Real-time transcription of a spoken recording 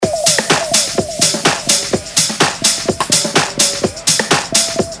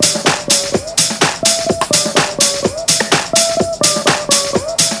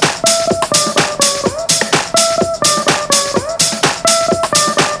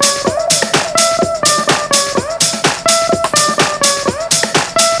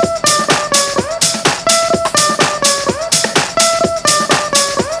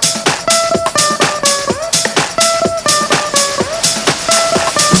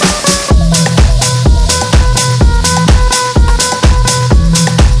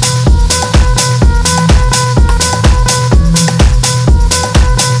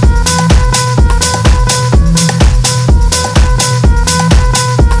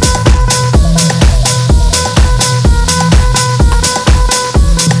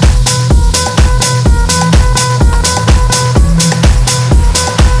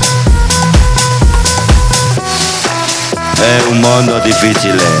È un mondo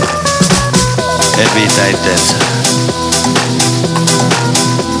difficile e vita intensa.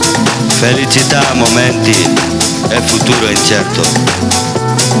 Felicità a momenti e futuro incerto.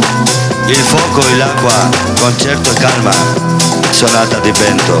 Il fuoco e l'acqua, concerto e calma, sonata di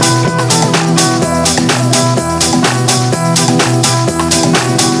vento.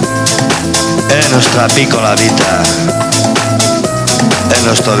 È nostra piccola vita, è il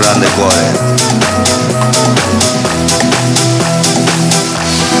nostro grande cuore.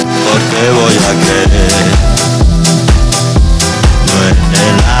 Porque voy a creer, no en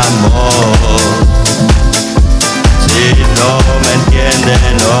el amor. Si no me entiende,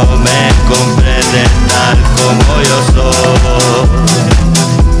 no me comprende tal como yo soy.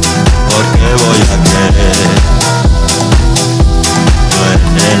 Porque voy a creer, no en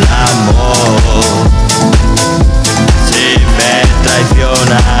el amor. Si me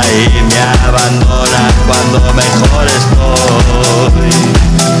traiciona y me abandona cuando mejor estoy.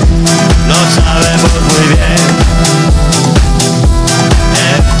 Lo sabemos muy bien,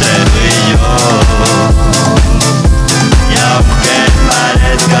 entre tú y yo. Y aunque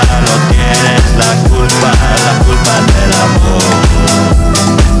parezca, no tienes la culpa del amor.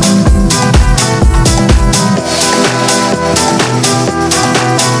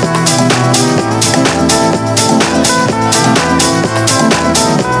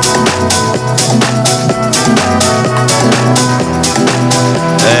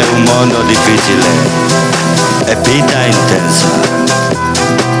 È un mondo difficile e vita intensa.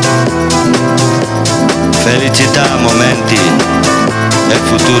 Felicità a momenti e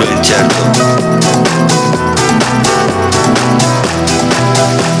futuro incerto.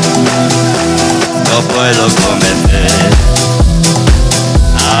 No puedo convencer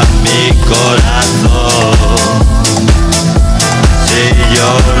a mi corazón. Si yo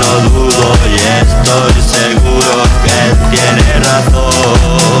no dudo y estoy seguro que tiene razón.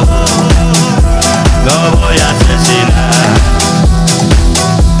 No voy a asesinar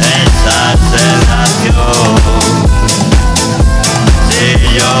esa sensación. Si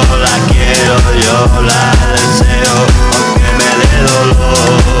yo la quiero, yo la deseo, aunque me dé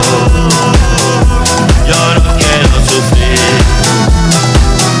dolor. Yo no quiero sufrir,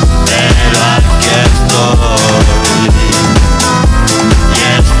 pero aquí estoy. Y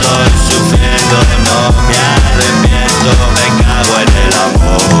estoy sufriendo y no me arrepiento, me cago en el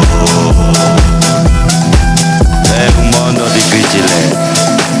amor. È un mondo difficile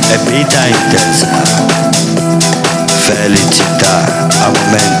e vita intensa. Felicità a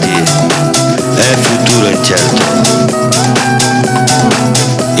momenti e futuro incerto.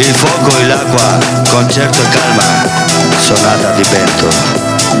 Il fuoco e l'acqua, concerto e calma, sonata di vento.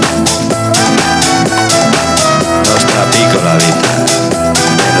 Nostra piccola vita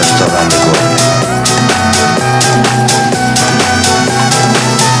e nostro grande cuore.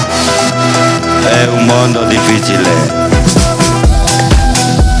 È un mondo difficile